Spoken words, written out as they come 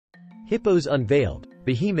Hippos Unveiled,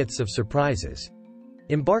 Behemoths of Surprises.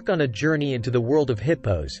 Embark on a journey into the world of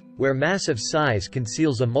hippos, where massive size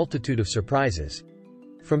conceals a multitude of surprises.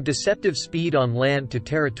 From deceptive speed on land to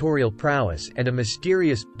territorial prowess and a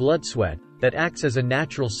mysterious blood sweat that acts as a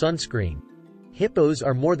natural sunscreen, hippos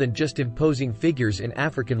are more than just imposing figures in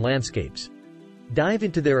African landscapes. Dive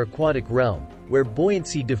into their aquatic realm, where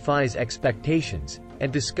buoyancy defies expectations,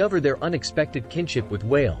 and discover their unexpected kinship with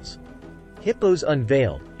whales. Hippos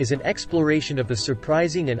Unveiled is an exploration of the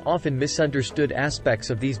surprising and often misunderstood aspects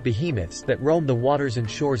of these behemoths that roam the waters and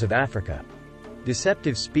shores of Africa.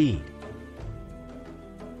 Deceptive speed.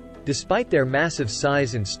 Despite their massive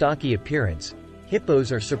size and stocky appearance,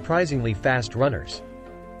 hippos are surprisingly fast runners.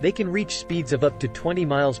 They can reach speeds of up to 20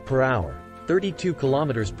 miles per hour, 32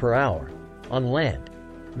 kilometers per hour, on land,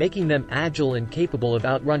 making them agile and capable of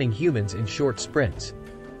outrunning humans in short sprints.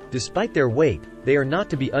 Despite their weight, they are not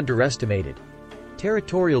to be underestimated.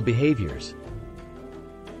 Territorial behaviors.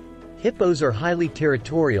 Hippos are highly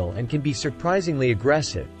territorial and can be surprisingly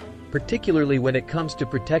aggressive, particularly when it comes to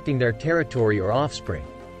protecting their territory or offspring.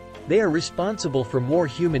 They are responsible for more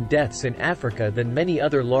human deaths in Africa than many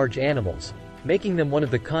other large animals, making them one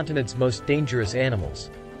of the continent's most dangerous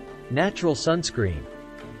animals. Natural sunscreen.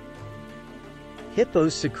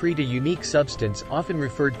 Hippos secrete a unique substance often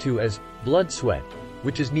referred to as blood sweat,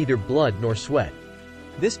 which is neither blood nor sweat.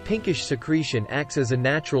 This pinkish secretion acts as a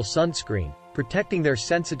natural sunscreen, protecting their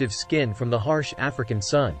sensitive skin from the harsh African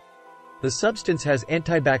sun. The substance has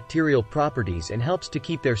antibacterial properties and helps to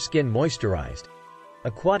keep their skin moisturized.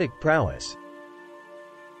 Aquatic prowess.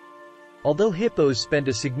 Although hippos spend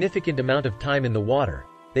a significant amount of time in the water,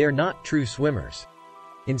 they are not true swimmers.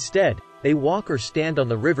 Instead, they walk or stand on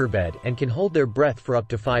the riverbed and can hold their breath for up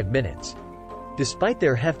to 5 minutes. Despite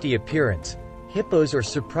their hefty appearance, hippos are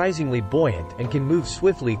surprisingly buoyant and can move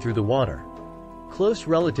swiftly through the water. Close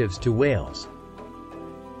relatives to whales.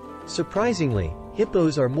 Surprisingly,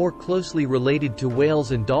 hippos are more closely related to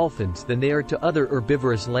whales and dolphins than they are to other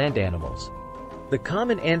herbivorous land animals. The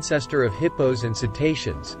common ancestor of hippos and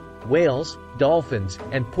cetaceans, whales, dolphins,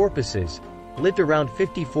 and porpoises, lived around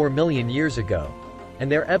 54 million years ago, and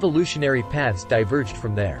their evolutionary paths diverged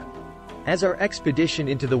from there. As our expedition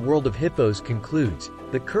into the world of hippos concludes,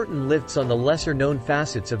 the curtain lifts on the lesser-known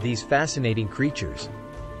facets of these fascinating creatures.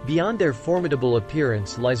 Beyond their formidable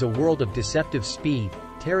appearance lies a world of deceptive speed,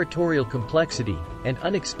 territorial complexity, and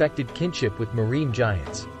unexpected kinship with marine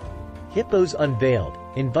giants. Hippos Unveiled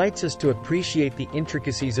invites us to appreciate the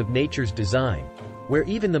intricacies of nature's design, where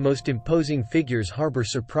even the most imposing figures harbor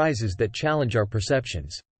surprises that challenge our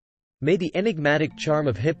perceptions. May the enigmatic charm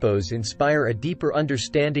of hippos inspire a deeper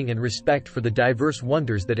understanding and respect for the diverse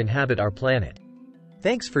wonders that inhabit our planet.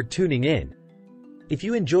 Thanks for tuning in. If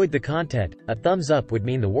you enjoyed the content, a thumbs up would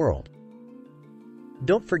mean the world.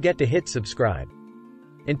 Don't forget to hit subscribe.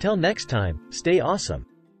 Until next time, stay awesome.